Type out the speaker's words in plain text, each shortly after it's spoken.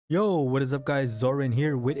Yo, what is up guys? Zorin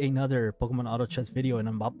here with another Pokemon Auto Chess video, and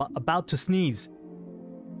I'm about to sneeze.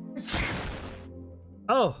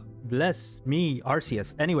 Oh, bless me,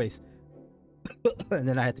 Arceus. Anyways, and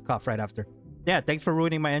then I had to cough right after. Yeah, thanks for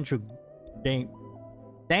ruining my intro.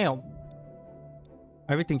 Damn.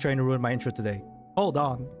 Everything trying to ruin my intro today. Hold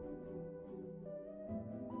on.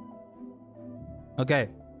 Okay.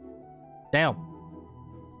 Damn.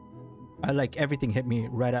 I like everything hit me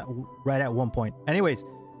right at one point. Anyways,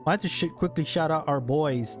 I wanted to quickly shout out our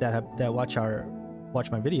boys that watch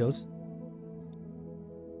my videos.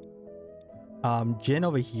 Jin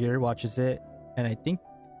over here watches it, and I think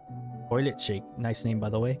Toilet Shake, nice name by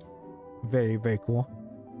the way, very cool.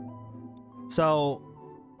 So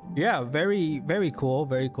yeah, very cool,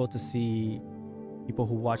 to see people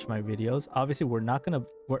who watch my videos. Obviously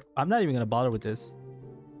I'm not even gonna bother with this.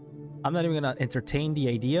 I'm not even gonna entertain the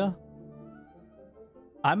idea.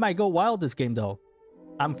 I might go wild this game though.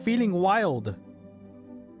 I'm feeling wild.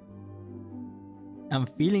 I'm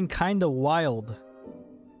feeling kind of wild,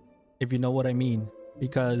 if you know what I mean,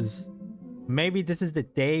 because maybe this is the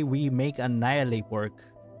day we make Annihilate work.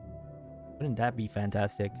 Wouldn't that be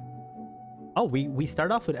fantastic? Oh, we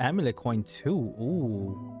start off with Amulet Coin too.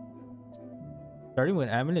 Ooh. Starting with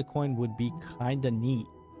Amulet Coin would be kind of neat.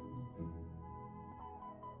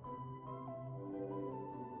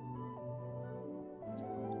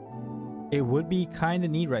 It would be kind of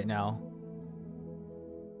neat right now.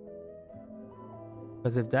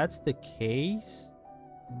 Because if that's the case,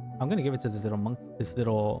 I'm gonna give it to this little monk, this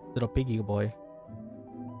little piggy boy.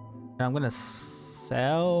 And I'm gonna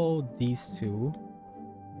sell these two.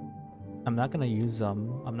 I'm not gonna use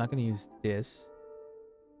them. I'm not gonna use this.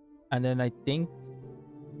 And then I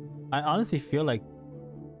honestly feel like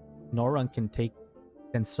Noran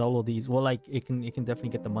can solo these. Well, like it can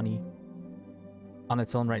definitely get the money on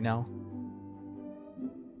its own right now.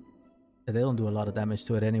 They don't do a lot of damage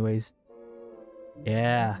to it anyways.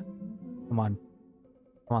 Yeah. Come on,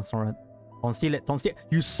 Snorunt. Don't steal it. Don't steal it.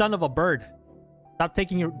 You son of a bird.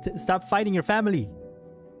 Stop fighting your family.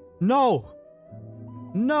 No.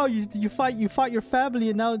 No, you fought your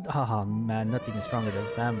family, and now man, nothing is stronger than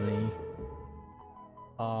family.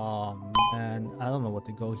 Oh man, I don't know what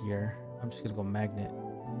to go here. I'm just gonna go Magnet.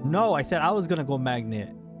 No, I said I was gonna go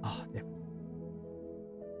Magnet. Oh, damn.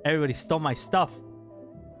 Everybody stole my stuff.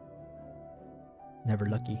 Never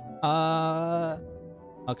lucky.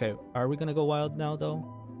 Okay, are we gonna go wild now though?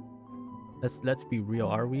 Let's be real,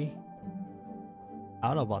 are we? I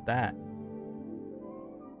don't know about that.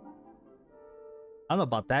 I don't know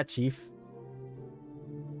about that, Chief.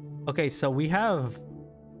 Okay, so we have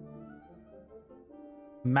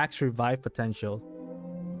max revive potential.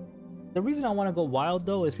 The reason I want to go wild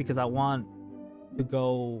though is because I want to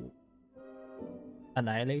go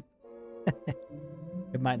Annihilate.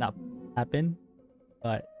 It might not happen,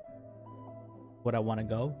 but what I want to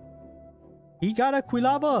go. He got a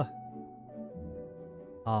Quilava.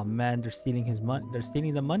 Oh man, they're stealing his money. They're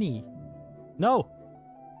stealing the money. No.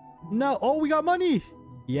 No. Oh, we got money.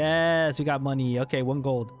 Yes, we got money. Okay, 1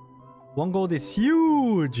 gold. 1 gold is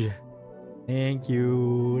huge. Thank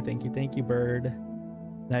you. Thank you, bird.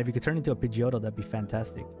 Now, if you could turn into a Pidgeotto, that'd be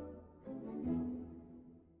fantastic.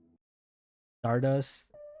 Stardust,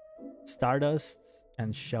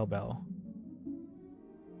 and Shellbell.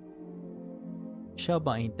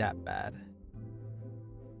 Shellbell ain't that bad.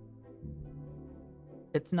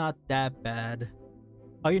 It's not that bad.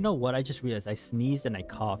 Oh, you know what? I just realized I sneezed and I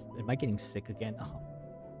coughed. Am I getting sick again? Oh.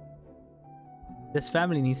 This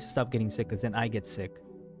family needs to stop getting sick, because then I get sick.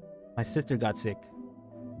 My sister got sick.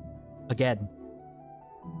 Again.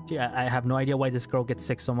 I have no idea why this girl gets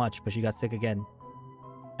sick so much, but she got sick again.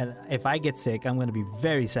 And if I get sick, I'm going to be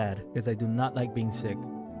very sad, because I do not like being sick.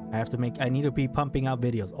 I need to be pumping out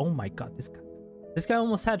videos. Oh my god, this guy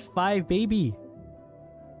almost had 5, baby.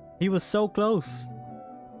 He was so close.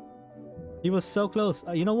 He was so close.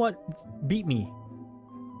 You know what? Beat me.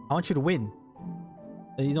 I want you to win.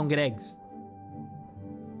 So you don't get eggs.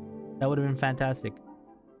 That would have been fantastic.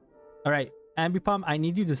 Alright, Ambipom, I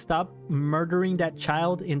need you to stop murdering that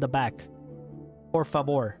child in the back. Por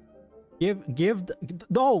favor.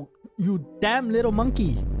 No! You damn little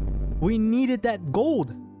monkey! We needed that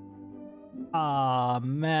gold! Ah,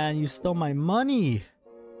 man, you stole my money!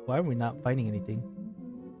 Why are we not finding anything?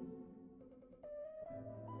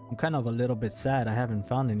 I'm kind of a little bit sad. I haven't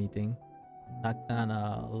found anything. Not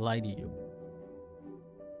gonna lie to you.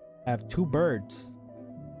 I have 2 birds.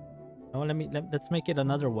 Oh, let's make it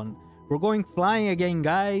another one. We're going flying again,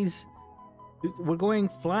 guys. We're going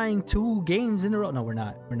flying 2 games in a row. No, we're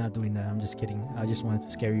not. We're not doing that. I'm just kidding. I just wanted to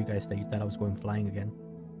scare you guys that you thought I was going flying again.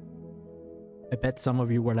 I bet some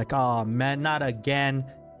of you were like, oh man, not again.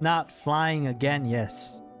 Not flying again.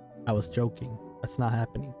 Yes, I was joking. That's not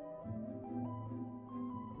happening.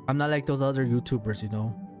 I'm not like those other YouTubers, you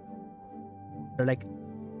know. They're like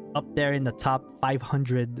up there in the top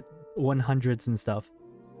 500, 100s and stuff.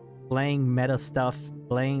 Playing meta stuff.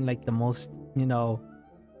 Playing like the most, you know,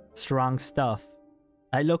 strong stuff.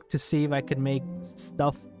 I look to see if I can make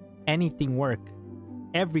stuff, anything work.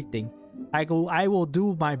 Everything. I will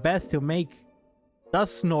do my best to make the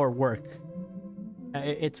snore work.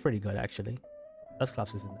 It's pretty good actually.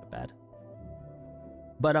 Dusclops isn't that bad.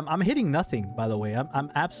 But I'm hitting nothing, by the way.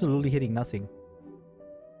 I'm absolutely hitting nothing.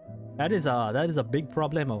 That is a big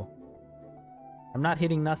problemo. I'm not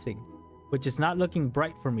hitting nothing, which is not looking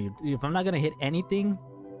bright for me. If I'm not gonna hit anything,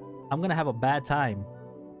 I'm gonna have a bad time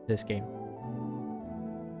this game.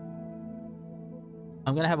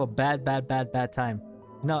 I'm gonna have a bad time.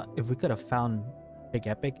 You know, if we could have found Big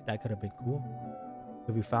Epic, that could have been cool.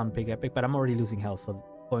 If we found Big Epic, but I'm already losing health, so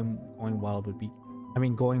going wild would be, I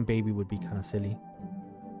mean, going baby would be kind of silly.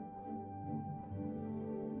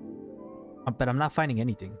 But I'm not finding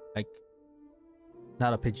anything. Like,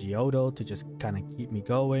 not a Pidgeotto to just kind of keep me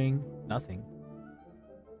going. Nothing.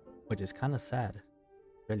 Which is kind of sad,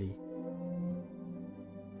 really.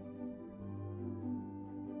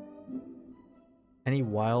 Any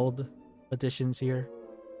wild additions here?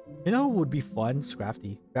 You know who would be fun?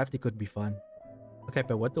 Scrafty. Scrafty could be fun. Okay,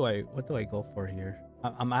 but what do I go for here?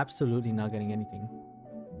 I'm absolutely not getting anything,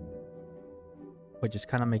 which is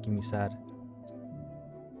kind of making me sad.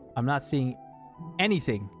 I'm not seeing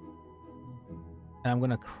anything, and I'm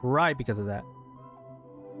gonna cry because of that.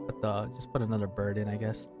 But just put another bird in, I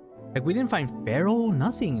guess. Like, we didn't find Pharaoh,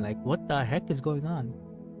 nothing. Like, what the heck is going on?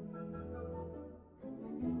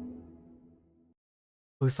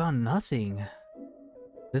 We found nothing.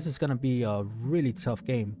 This is gonna be a really tough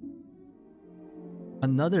game.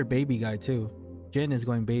 Another baby guy too. Jin is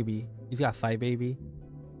going baby. He's got 5 baby.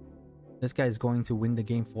 This guy is going to win the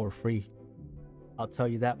game for free. I'll tell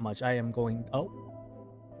you that much. I am going... Oh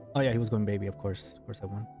yeah, he was going baby, of course. Of course I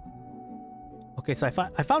won. Okay, so I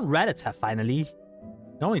found Rattata finally.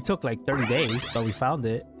 It only took like 30 days, but we found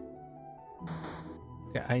it.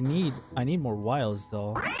 Okay, I need more wilds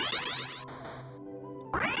though.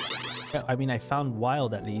 Yeah, I mean, I found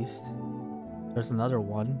wild at least. There's another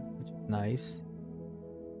one, which is nice.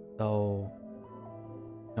 So,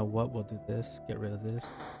 you know what? We'll do this. Get rid of this.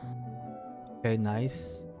 Okay,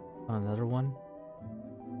 nice. Found another one.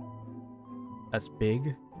 That's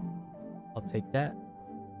big. I'll take that.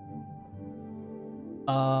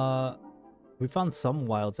 We found some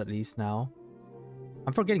wilds at least now.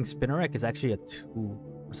 I'm forgetting Spinarak is actually a 2.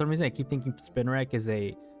 For some reason, I keep thinking Spinarak is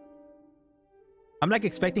a... I'm like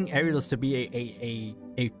expecting Aerials to be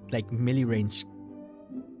a like melee range,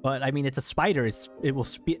 but I mean, it's a spider. It will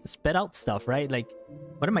spit out stuff, right? Like,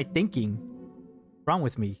 what am I thinking? What's wrong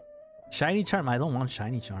with me? Shiny Charm? I don't want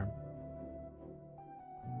Shiny Charm.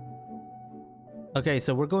 Okay,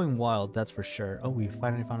 so we're going wild, that's for sure. Oh, we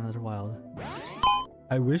finally found another wild.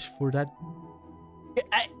 I wish for that.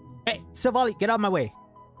 Hey, Silvally, get out of my way.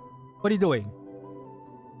 What are you doing?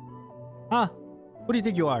 Huh? Who do you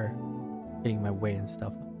think you are? Getting my way and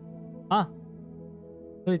stuff. Huh?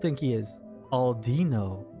 What do you think he is?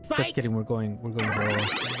 Aldino. Just kidding, we're going Zora.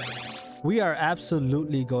 We are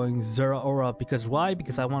absolutely going Zeraora because why?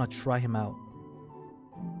 Because I want to try him out.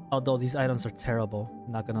 Although these items are terrible,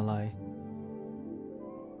 not gonna lie.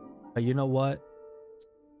 But you know what?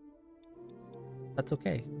 That's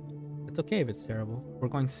okay. It's okay if it's terrible. We're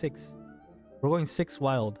going 6. We're going 6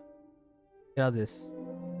 wild. Get out of this.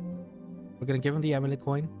 We're gonna give him the amulet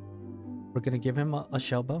coin. We're gonna give him a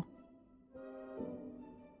shell bow.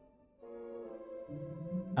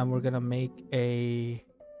 And we're gonna make a...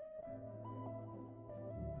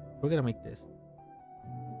 We're gonna make this.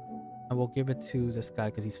 And we'll give it to this guy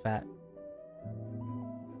because he's fat.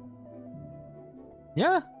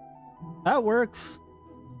 Yeah! That works!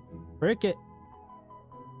 Frick it.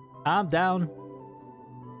 I'm down.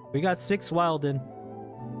 We got 6 wild in.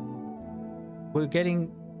 We're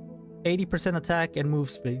getting 80% attack and move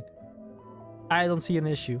speed. I don't see an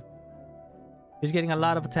issue. He's getting a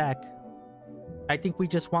lot of attack. I think we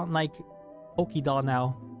just want like Pokédoll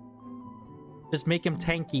now. Just make him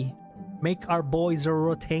tanky. Make our boy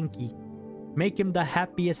Zoro tanky. Make him the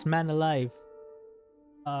happiest man alive.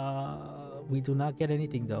 We do not get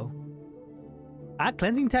anything though.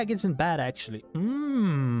 Cleansing tag isn't bad actually.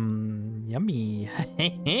 Yummy.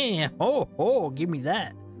 Oh, give me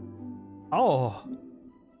that. Oh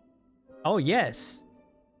yes.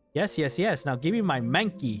 Yes. Now give me my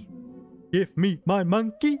Mankey. Give me my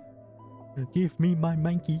monkey. Give me my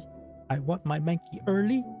Mankey. I want my Mankey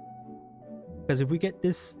early. Because if we get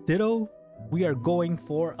this Ditto, we are going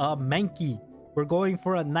for a Mankey. We're going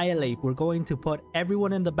for Annihilate. We're going to put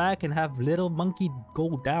everyone in the back and have little monkey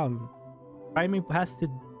go down. Primeape has to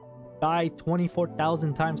die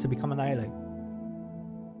 24,000 times to become Annihilate.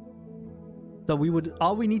 So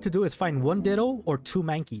all we need to do is find one Ditto or two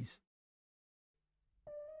Mankeys.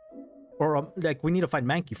 Or like we need to find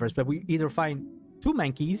Mankey first, but we either find two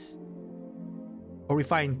Mankeys or we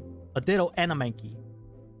find a Ditto and a Mankey.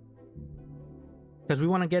 Because we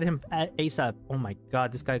want to get him at ASAP. Oh my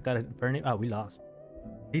god, this guy got an Infernape. Oh, we lost.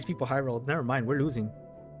 These people high rolled. Never mind, we're losing.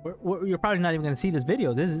 You're probably not even gonna see this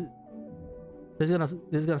video. This is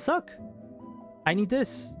gonna suck. I need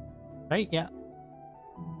this, right? Yeah.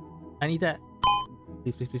 I need that.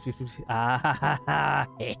 Please, please, please, please, please. Ah,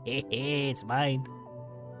 it's mine.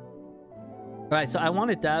 All right, so I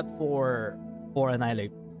wanted that for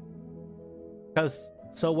Annihilate. Because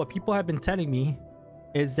so what people have been telling me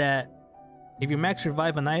is that if you max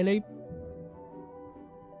revive Annihilate,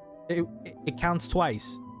 it counts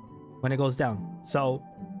twice when it goes down. So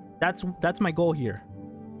that's my goal here.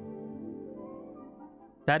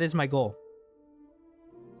 That is my goal.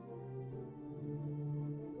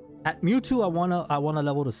 At Mewtwo, I wanna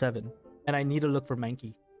level to 7, and I need to look for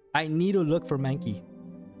Mankey. I need to look for Mankey.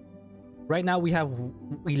 Right now we have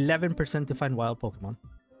 11% to find wild Pokemon,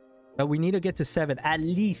 but we need to get to 7, at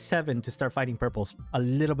least 7, to start fighting purples. A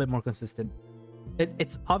little bit more consistent.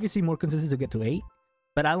 It's obviously more consistent to get to 8,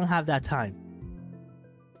 but I don't have that time.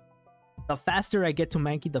 The faster I get to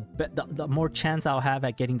Mankey, the more chance I'll have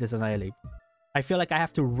at getting this Annihilate. I feel like I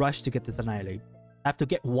have to rush to get this Annihilate. I have to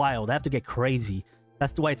get wild. I have to get crazy.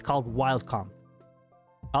 That's why it's called Wild Comp.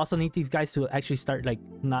 I also need these guys to actually start like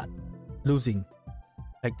not losing.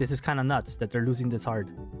 Like this is kind of nuts that they're losing this hard.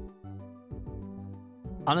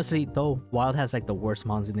 Honestly though, Wild has like the worst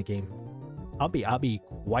mons in the game. I'll be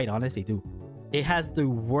quite honest, they do. It has the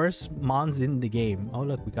worst mons in the game. Oh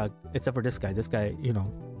look, we got, except for this guy. This guy, you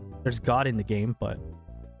know, there's God in the game, but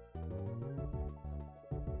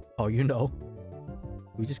oh, you know,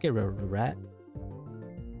 we just get rid of the rat.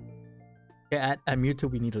 Yeah, at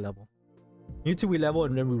Mewtwo we need a level. Mewtwo we level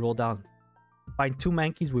and then we roll down. Find 2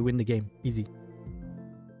 Mankeys, we win the game. Easy.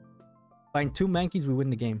 Find 2 Mankeys, we win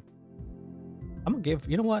the game. I'm gonna give,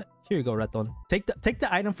 you know what? Here you go, Raton. Take the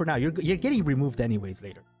item for now. You're getting removed anyways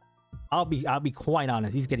later. I'll be quite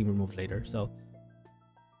honest. He's getting removed later, so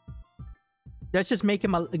let's just make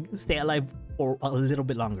him stay alive for a little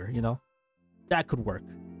bit longer. You know, that could work.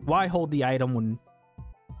 Why hold the item when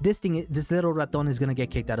this little Raton is gonna get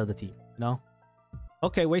kicked out of the team? You know?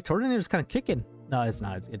 Okay, wait. Tornador's kind of kicking. No, it's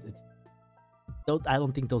not. It's. I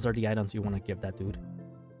don't think those are the items you want to give that dude.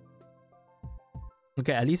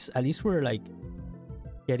 Okay, at least we're like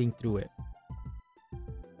getting through it.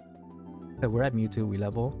 Okay, we're at Mewtwo. We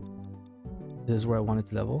level. This is where I wanted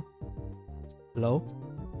to level. Hello?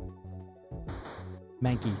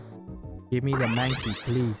 Mankey. Give me the Mankey,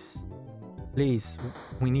 please. Please.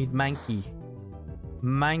 We need Mankey.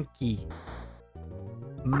 Mankey.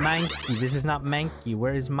 Mankey. This is not Mankey.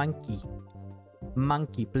 Where is Monkey?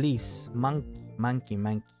 Monkey, please. Monkey. Monkey.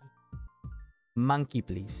 Monkey. Monkey,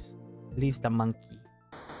 please. Please, the monkey.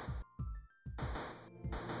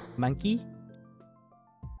 Monkey?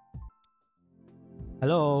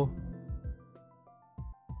 Hello?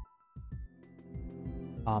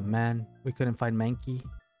 Oh man, we couldn't find Mankey.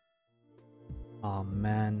 Oh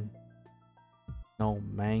man. No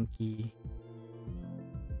Mankey.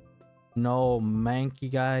 No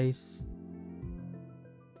Mankey, guys.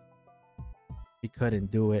 We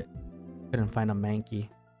couldn't do it. Couldn't find a Mankey.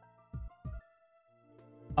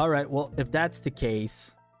 Alright, well, if that's the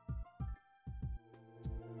case,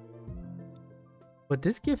 would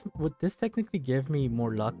this technically give me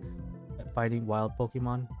more luck at finding wild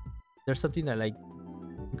Pokemon? There's something that like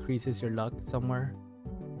increases your luck somewhere.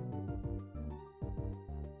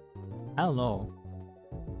 I don't know.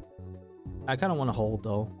 I kind of want to hold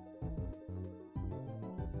though.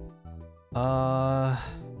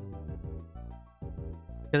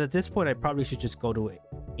 Because at this point I probably should just go to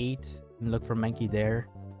 8 and look for Mankey there.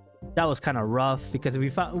 That was kind of rough because we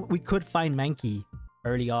could find Mankey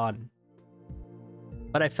early on,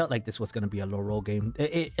 but I felt like this was going to be a low roll game.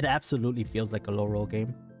 It absolutely feels like a low roll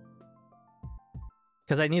game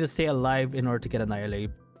because I need to stay alive in order to get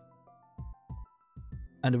Annihilate,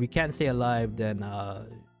 and if we can't stay alive, then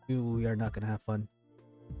we are not going to have fun.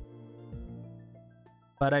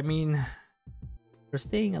 But I mean, we're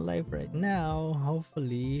staying alive right now.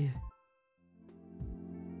 Hopefully.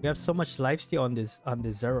 We have so much lifesteal on this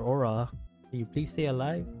Zeraora. Can you please stay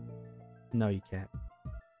alive? No, you can't.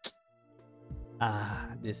 Ah,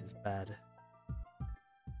 this is bad.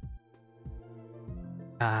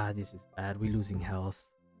 Ah, this is bad. We're losing health.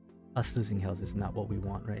 Us losing health is not what we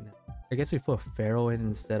want right now. I guess we put Pharaoh in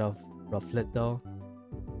instead of Rufflet though.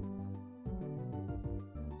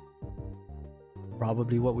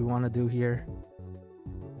 Probably what we want to do here.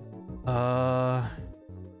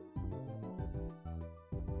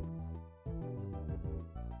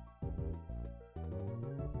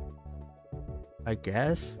 I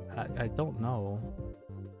guess. I don't know.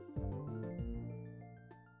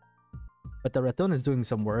 But the Raton is doing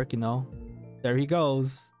some work, you know. There he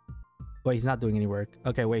goes. Wait, he's not doing any work.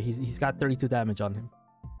 Okay, wait, he's got 32 damage on him.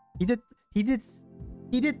 He did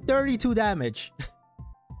 32 damage.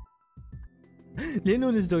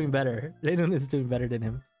 Linun is doing better. Linun is doing better than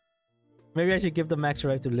him. Maybe I should give the max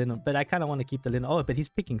revive to Linun, but I kind of want to keep the Linun. Oh, but he's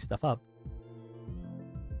picking stuff up.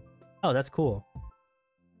 Oh, that's cool.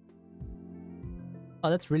 Oh,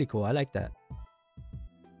 that's really cool. I like that.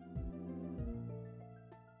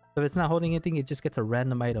 So if it's not holding anything, it just gets a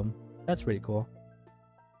random item. That's really cool.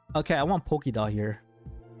 Okay, I want Pokédoll here.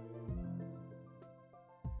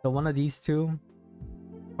 So one of these two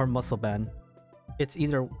or Muscle Band. It's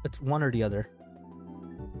one or the other.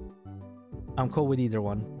 I'm cool with either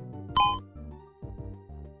one.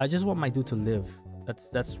 I just want my dude to live.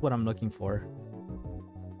 That's what I'm looking for.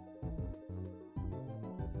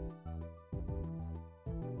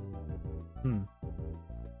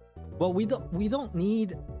 Well, we don't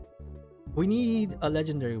need. We need a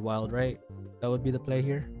legendary wild, right? That would be the play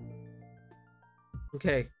here.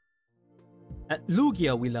 Okay. At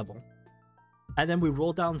Lugia we level, and then we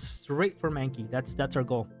roll down straight for Mankey. That's our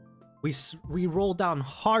goal. We roll down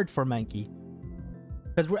hard for Mankey,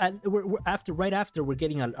 because right after we're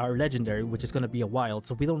getting our legendary, which is gonna be a wild.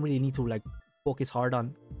 So we don't really need to like focus hard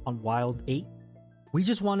on wild 8. We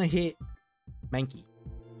just want to hit Mankey.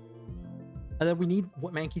 And then we need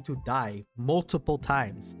Mankey to die multiple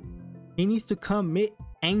times. He needs to commit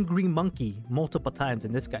Angry Monkey multiple times.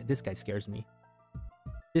 And this guy scares me.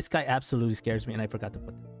 This guy absolutely scares me. And I forgot to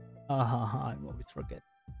put it. I always forget.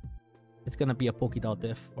 It's gonna be a Pokédoll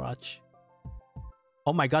diff. Watch.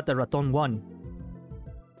 Oh my god, the Raton won.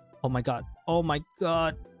 Oh my god. Oh my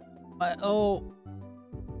god. Oh.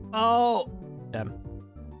 Damn.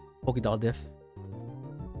 Pokédoll diff.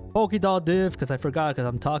 Pokédoll diff, because I forgot, because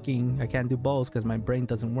I'm talking. I can't do both because my brain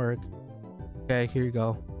doesn't work. Okay, here you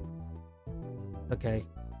go. Okay.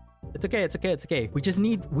 It's okay, it's okay, it's okay. We just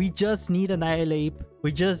need Annihilape.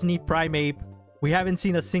 We just need Primeape. We haven't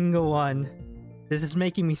seen a single one. This is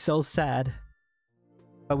making me so sad.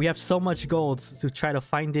 But we have so much gold to try to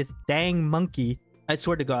find this dang monkey. I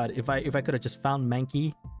swear to god, if I could have just found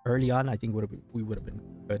Mankey early on, I think we would have been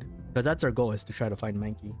good. Because that's our goal, is to try to find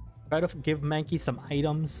Mankey. Try to give Mankey some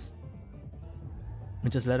items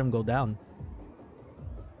and just let him go down.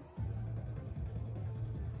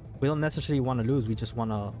 We don't necessarily want to lose. We just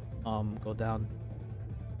want to go down.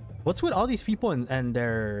 What's with all these people and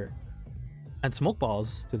smoke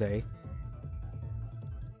balls today?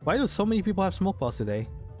 Why do so many people have smoke balls today?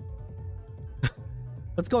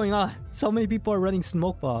 What's going on? So many people are running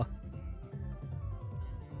smoke ball,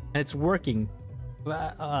 and it's working.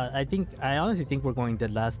 I honestly think we're going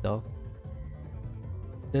dead last though.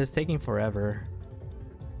 This is taking forever.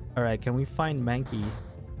 Alright, can we find Mankey?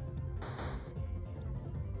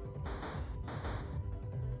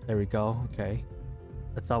 There we go. Okay.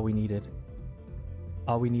 That's all we needed.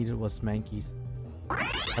 All we needed was Mankeys.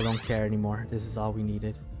 I don't care anymore. This is all we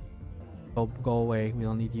needed. Go away. We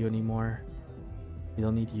don't need you anymore. We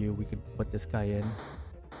don't need you. We could put this guy in.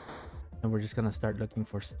 And we're just gonna start looking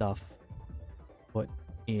for stuff. Put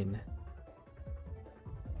in.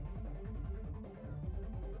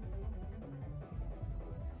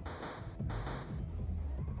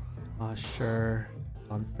 Sure.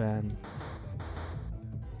 Donphan.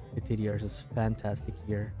 TDRs is fantastic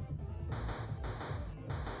here.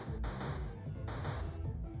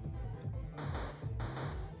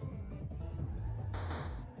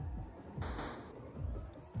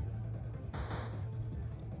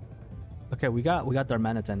 Okay, we got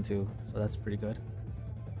Darmanitan too, so that's pretty good.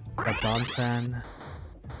 Got Donphan.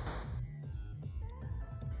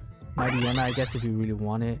 Mightyena, I guess, if you really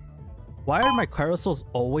want it. Why are my Carousels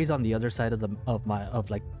always on the other side of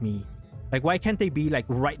me? Like, why can't they be like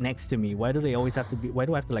right next to me? Why do they always have to be? Why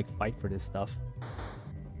do I have to like fight for this stuff?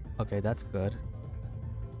 Okay, that's good.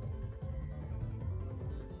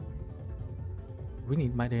 We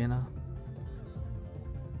need Mightyena.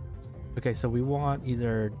 Okay, so we want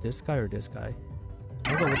either this guy or this guy.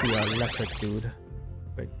 I'll go with the electric dude.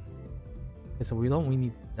 Quick. Okay, so we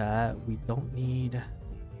need that. We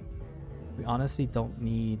honestly don't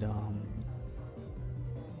need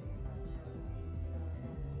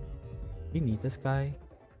We need this guy.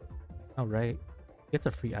 All right. Gets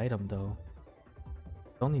a free item though.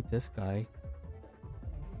 Don't need this guy.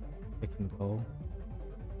 It can go.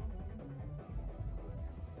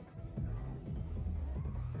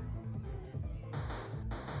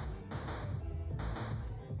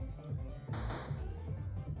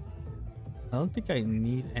 I don't think I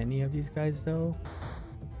need any of these guys though.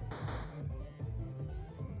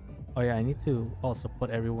 Oh yeah, I need to also put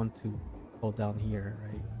everyone to go down here,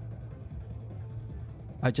 right?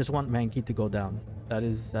 I just want Mankey to go down. That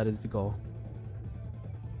is the goal.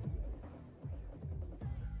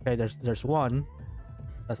 Okay, there's one.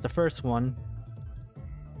 That's the first one.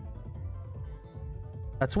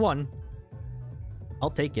 That's one.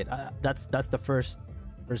 I'll take it. That's the first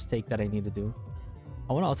take that I need to do.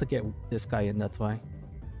 I want to also get this guy in. That's why.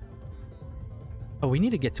 Oh, we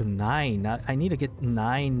need to get to 9. I need to get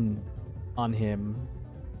 9 on him.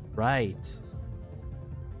 Right.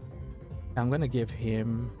 I'm gonna give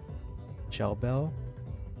him Shell Bell.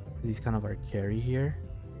 He's kind of our carry here.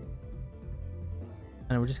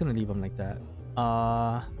 And we're just gonna leave him like that.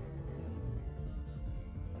 I'm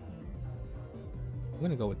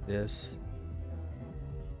gonna go with this.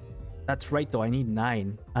 That's right though, I need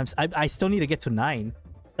 9. I still need to get to 9.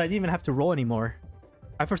 I didn't even have to roll anymore.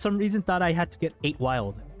 I for some reason thought I had to get 8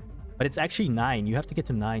 wild. But it's actually 9. You have to get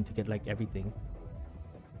to 9 to get like everything.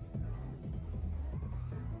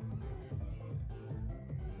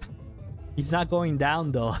 He's not going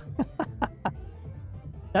down though.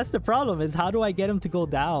 That's the problem, is how do I get him to go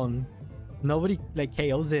down? Nobody like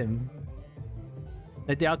KOs him.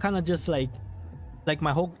 Like they all kind of just like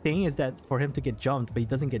my whole thing is that for him to get jumped, but he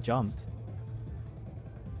doesn't get jumped.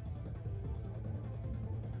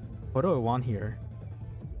 What do I want here?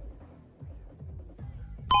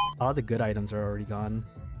 All the good items are already gone.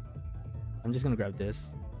 I'm just gonna grab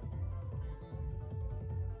this.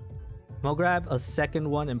 I'll grab a second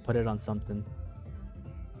one and put it on something.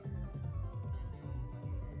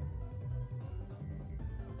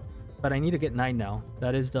 But I need to get 9 now.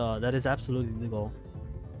 That is absolutely the goal.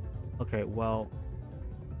 Okay, well,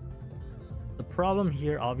 the problem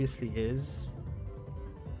here obviously is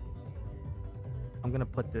I'm gonna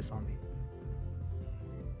put this on me.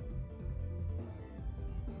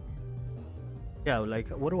 Yeah, like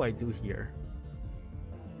what do I do here?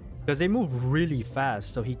 Because they move really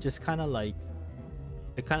fast, so he just kind of like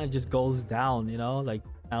it kind of just goes down, you know? Like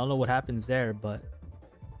I don't know what happens there, but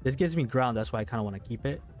this gives me ground. That's why I kind of want to keep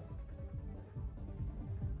it.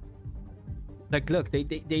 Like look,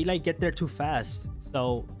 they like get there too fast,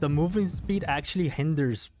 so the moving speed actually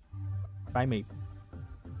hinders Primate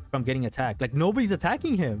from getting attacked. Like nobody's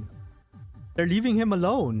attacking him. They're leaving him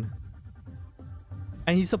alone,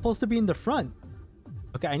 and he's supposed to be in the front.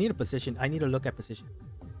 Okay, I need a position. I need to look at position,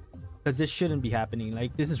 because this shouldn't be happening.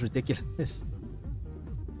 Like this is ridiculous.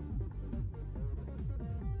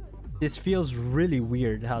 This feels really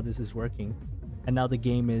weird how this is working, and now the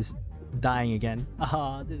game is dying again.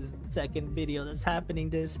 Ah, this is the second video that's happening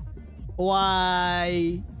this.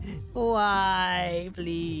 Why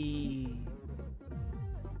please?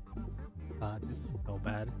 This is so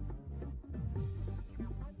bad.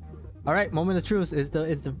 All right, moment of truth. Is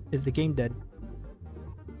the game dead?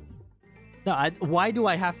 No, why do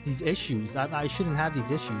I have these issues? I shouldn't have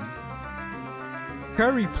these issues.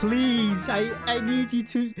 Curry, please, I need you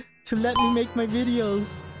to let me make my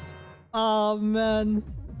videos. Oh man.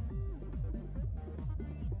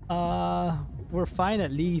 We're fine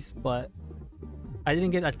at least, but I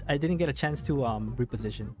didn't get a chance to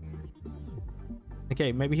reposition.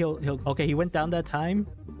 Okay, maybe he'll okay, he went down that time,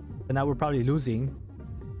 but now we're probably losing.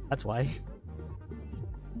 That's why.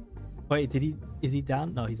 Wait, is he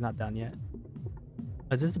down? No, he's not down yet.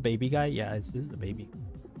 Is this the baby guy? Yeah, this is the baby.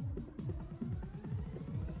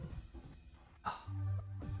 I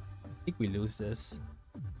think we lose this.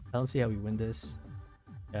 I don't see how we win this.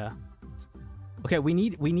 Yeah. Okay, we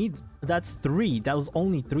need that's 3. That was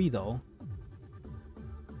only 3 though.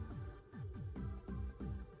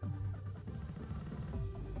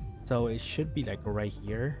 So it should be like right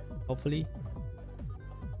here, hopefully.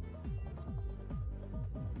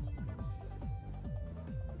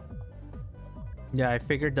 Yeah, I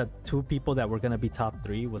figured that 2 people that were gonna be top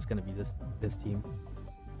 3 was gonna be this team.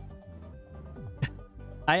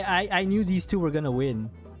 I knew these 2 were gonna win.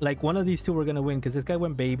 Like one of these 2 were gonna win because this guy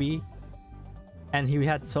went baby, and he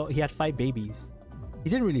had 5 babies. He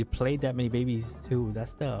didn't really play that many babies too.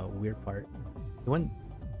 That's the weird part.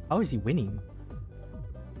 How is he winning?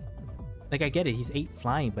 Like I get it, he's 8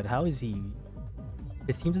 flying, but how is he?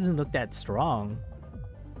 His team doesn't look that strong.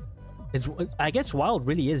 I guess Wild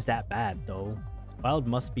really is that bad though. Wild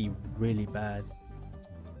must be really bad.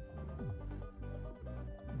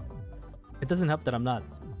 It doesn't help that I'm not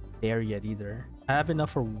there yet either. I have enough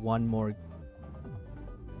for one more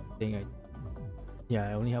thing. Yeah,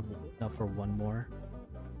 I only have enough for one more.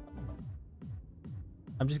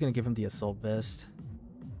 I'm just gonna give him the assault vest.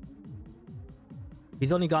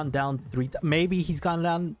 He's only gone down 3 times. Maybe he's gone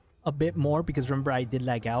down a bit more because remember I did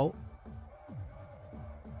lag out.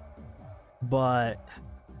 But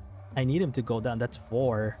I need him to go down. That's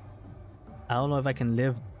 4. I don't know if I can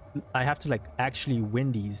live. I have to like actually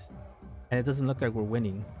win these. And it doesn't look like we're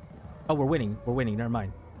winning. Oh, we're winning. We're winning. Never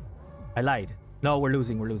mind. I lied. No, we're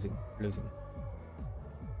losing. We're losing. We're losing.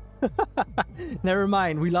 Never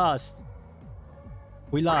mind. We lost.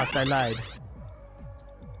 We lost. I lied.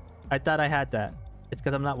 I thought I had that. It's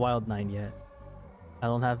because I'm not Wild 9 yet. I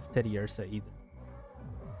don't have Teddiursa either.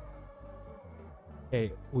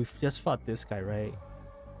 Okay, we've just fought this guy, right?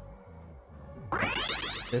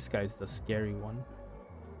 This guy's the scary one.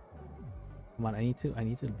 Come on, I need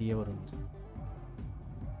to be able to...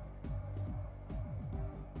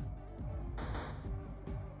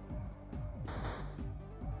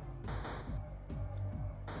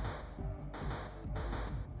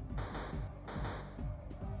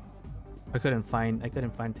 I couldn't find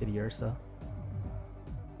Teddiursa.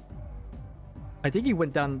 I think he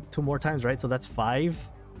went down 2 more times, right? So that's 5,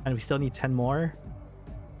 and we still need 10 more.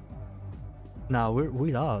 No,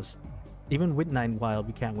 we lost. Even with 9 Wild,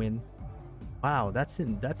 we can't win. Wow, that's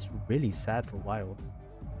really sad for Wild.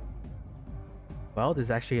 Wild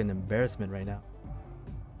is actually an embarrassment right now.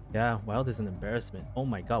 Yeah, Wild is an embarrassment. Oh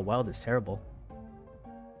my god, Wild is terrible.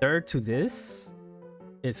 3rd to this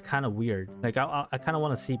is kind of weird. Like I kind of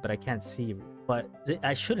want to see, but I can't see. But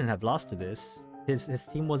I shouldn't have lost to this. His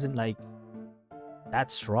team wasn't like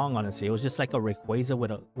that strong, honestly. It was just like a Rayquaza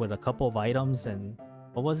with a couple of items, and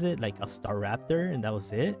what was it, like a Staraptor, and that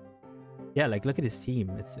was it. Yeah, like look at his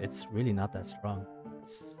team. It's really not that strong.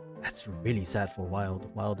 That's really sad for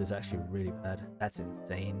Wild. Wild is actually really bad. That's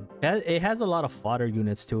insane. It has a lot of fodder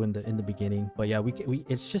units too in the beginning, but yeah,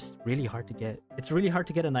 it's just really hard to get. It's really hard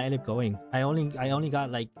to get Annihilape going. I only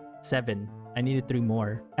got like 7. I needed 3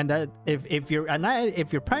 more. And that if your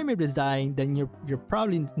Primeape is dying, then you're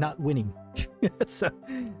probably not winning. So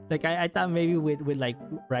like I thought maybe with like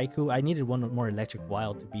Raikou, I needed one more electric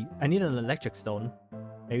Wild to beat. I needed an electric stone.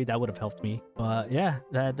 Maybe that would have helped me. But yeah,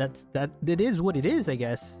 it is what it is, I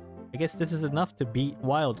guess. I guess this is enough to beat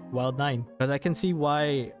Wild 9. Because I can see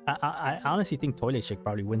why. I honestly think Toilet Shake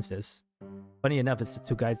probably wins this. Funny enough, it's the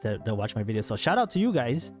 2 guys that watch my videos. So shout out to you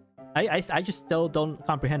guys. I just still don't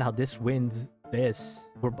comprehend how this wins this.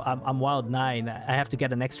 I'm Wild 9. I have to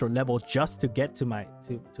get an extra level just to get to my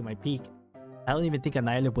peak. I don't even think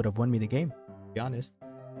Annihilape would have won me the game, to be honest.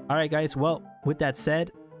 Alright guys, well, with that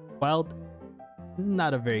said, Wild,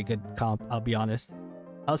 not a very good comp, I'll be honest.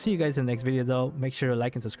 I'll see you guys in the next video though. Make sure to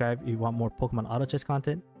like and subscribe if you want more Pokemon Auto Chess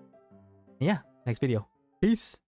content. And yeah, next video. Peace!